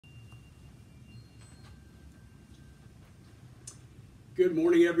Good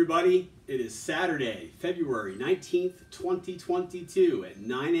morning, everybody. It is Saturday, February 19th, 2022 at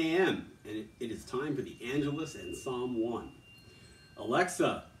 9 a.m. and it is time for the Angelus and Psalm 1.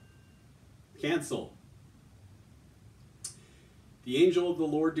 Alexa, cancel. The angel of the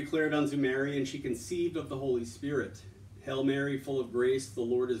Lord declared unto Mary, and she conceived of the Holy Spirit. Hail Mary, full of grace, the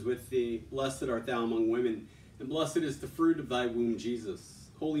Lord is with thee. Blessed art thou among women, and blessed is the fruit of thy womb, Jesus.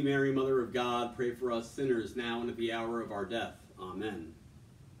 Holy Mary, Mother of God, pray for us sinners now and at the hour of our death. Amen.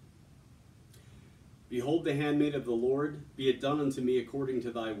 Behold the handmaid of the Lord, be it done unto me according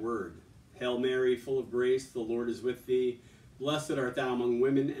to thy word. Hail Mary, full of grace, the Lord is with thee. Blessed art thou among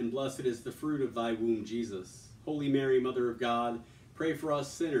women, and blessed is the fruit of thy womb, Jesus. Holy Mary, Mother of God, pray for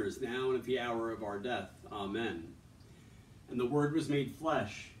us sinners now and at the hour of our death. Amen. And the Word was made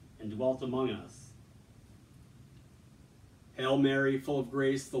flesh and dwelt among us. Hail Mary, full of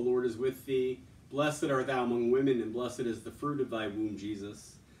grace, the Lord is with thee. Blessed art thou among women, and blessed is the fruit of thy womb,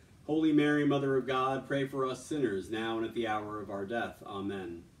 Jesus. Holy Mary, Mother of God, pray for us sinners, now and at the hour of our death.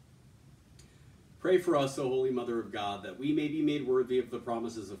 Amen. Pray for us, O Holy Mother of God, that we may be made worthy of the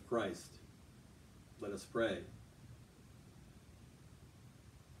promises of Christ. Let us pray.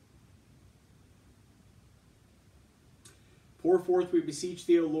 Pour forth, we beseech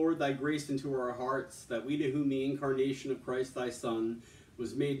thee, O Lord, thy grace into our hearts, that we, to whom the incarnation of Christ thy Son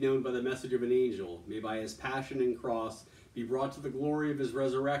was made known by the message of an angel, may by his passion and cross be brought to the glory of his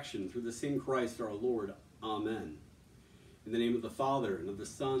resurrection through the same Christ our Lord. Amen. In the name of the Father, and of the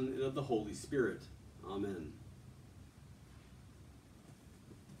Son, and of the Holy Spirit. Amen.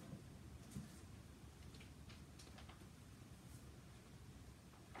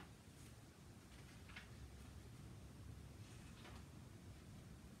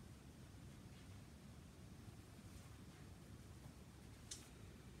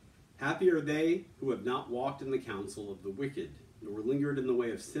 Happy are they who have not walked in the counsel of the wicked, nor lingered in the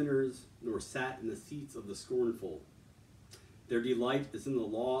way of sinners, nor sat in the seats of the scornful. Their delight is in the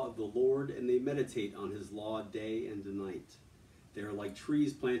law of the Lord, and they meditate on his law day and night. They are like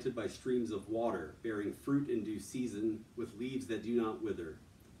trees planted by streams of water, bearing fruit in due season, with leaves that do not wither.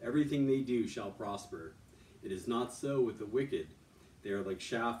 Everything they do shall prosper. It is not so with the wicked. They are like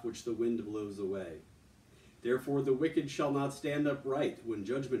chaff which the wind blows away. Therefore the wicked shall not stand upright when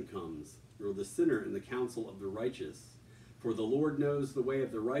judgment comes, nor the sinner in the counsel of the righteous. For the Lord knows the way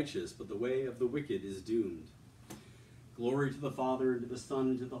of the righteous, but the way of the wicked is doomed. Glory to the Father, and to the Son,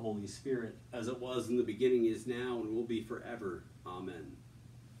 and to the Holy Spirit, as it was in the beginning, is now, and will be forever. Amen.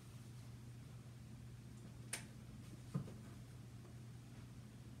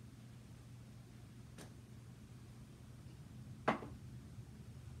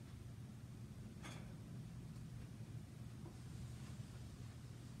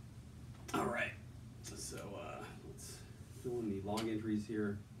 All right, so let's fill in the log entries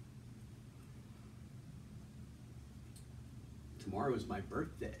here. Tomorrow is my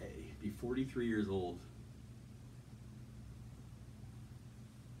birthday. Be 43 years old.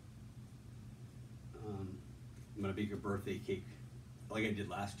 I'm gonna bake a birthday cake like I did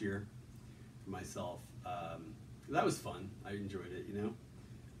last year for myself. That was fun. I enjoyed it, you know.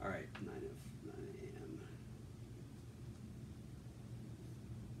 All right, 9 a.m.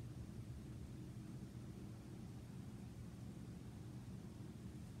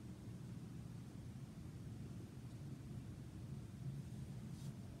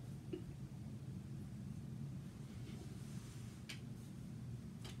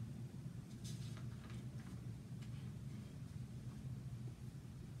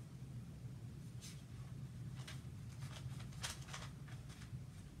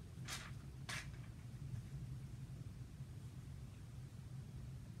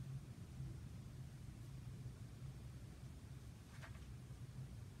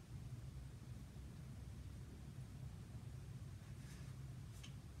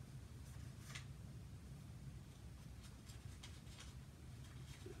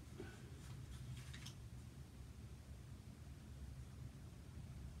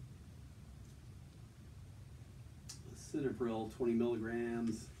 Cinepril, 20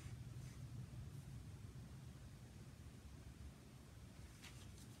 milligrams.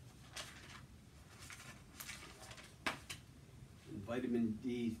 And vitamin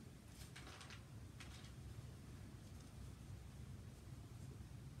D.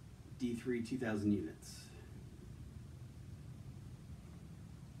 D3, 2,000 units.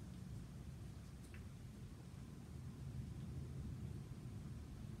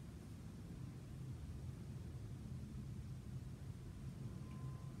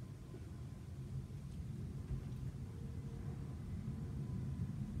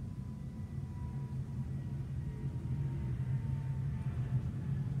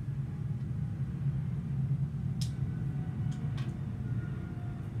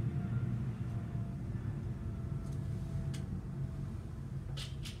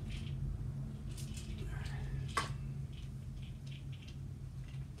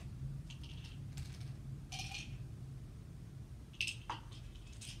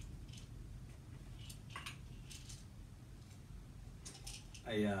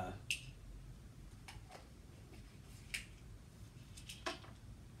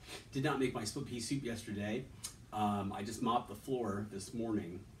 did not make my split pea soup yesterday. I just mopped the floor this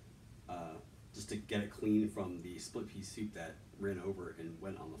morning just to get it clean from the split pea soup that ran over and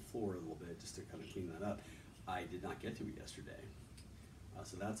went on the floor a little bit, just to kind of clean that up. I did not get to it yesterday.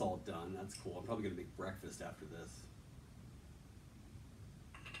 So that's all done. That's cool. I'm probably going to make breakfast after this.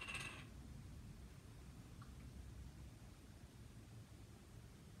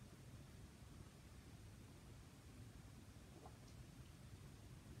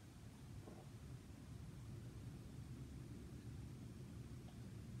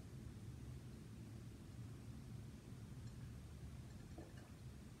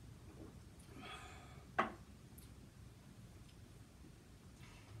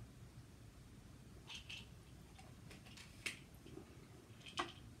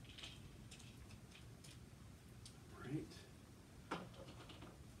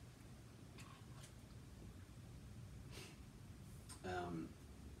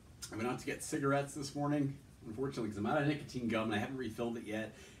 I went out to get cigarettes this morning, unfortunately, because I'm out of nicotine gum and I haven't refilled it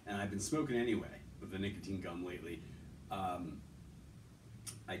yet, and I've been smoking anyway with the nicotine gum lately.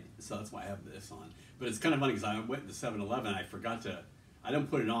 So that's why I have this on. But it's kind of funny because I went to 7-Eleven, I forgot to, I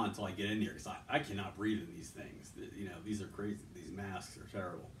don't put it on until I get in here because I cannot breathe in these things. You know, these are crazy. These masks are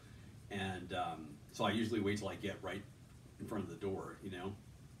terrible. And so I usually wait till I get right in front of the door, you know.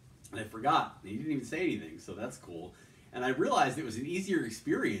 And I forgot, and he didn't even say anything, so that's cool. And I realized it was an easier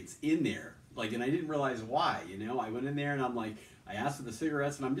experience in there, like, and I didn't realize why, you know. I went in there and I'm like, I asked for the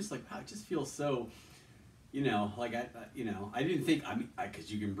cigarettes, and I'm just like, wow, it just feels so, you know, like I didn't think, I mean,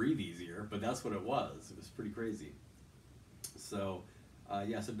 because you can breathe easier, but that's what it was. It was pretty crazy. So,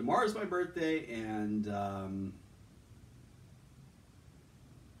 yeah, so tomorrow's my birthday, and the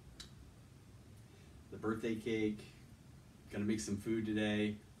birthday cake, gonna make some food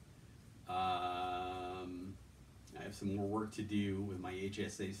today. I have some more work to do with my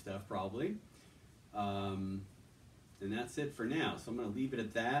HSA stuff probably. And that's it for now. So I'm going to leave it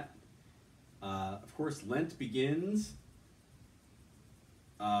at that. Of course, Lent begins.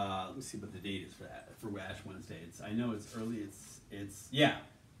 Let me see what the date is for that, for Ash Wednesday. I know it's early. Yeah.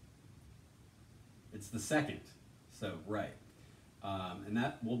 It's the 2nd. So, right. And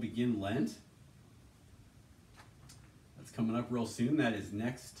that will begin Lent. That's coming up real soon. That is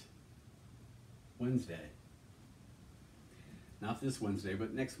next Wednesday. Not this Wednesday,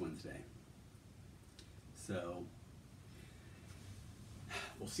 but next Wednesday. So,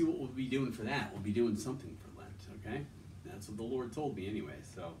 we'll see what we'll be doing for that. We'll be doing something for Lent, okay? That's what the Lord told me anyway,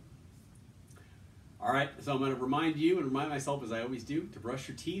 so. All right, so I'm going to remind you and remind myself, as I always do, to brush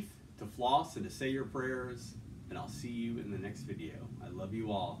your teeth, to floss, and to say your prayers, and I'll see you in the next video. I love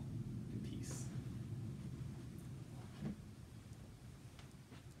you all.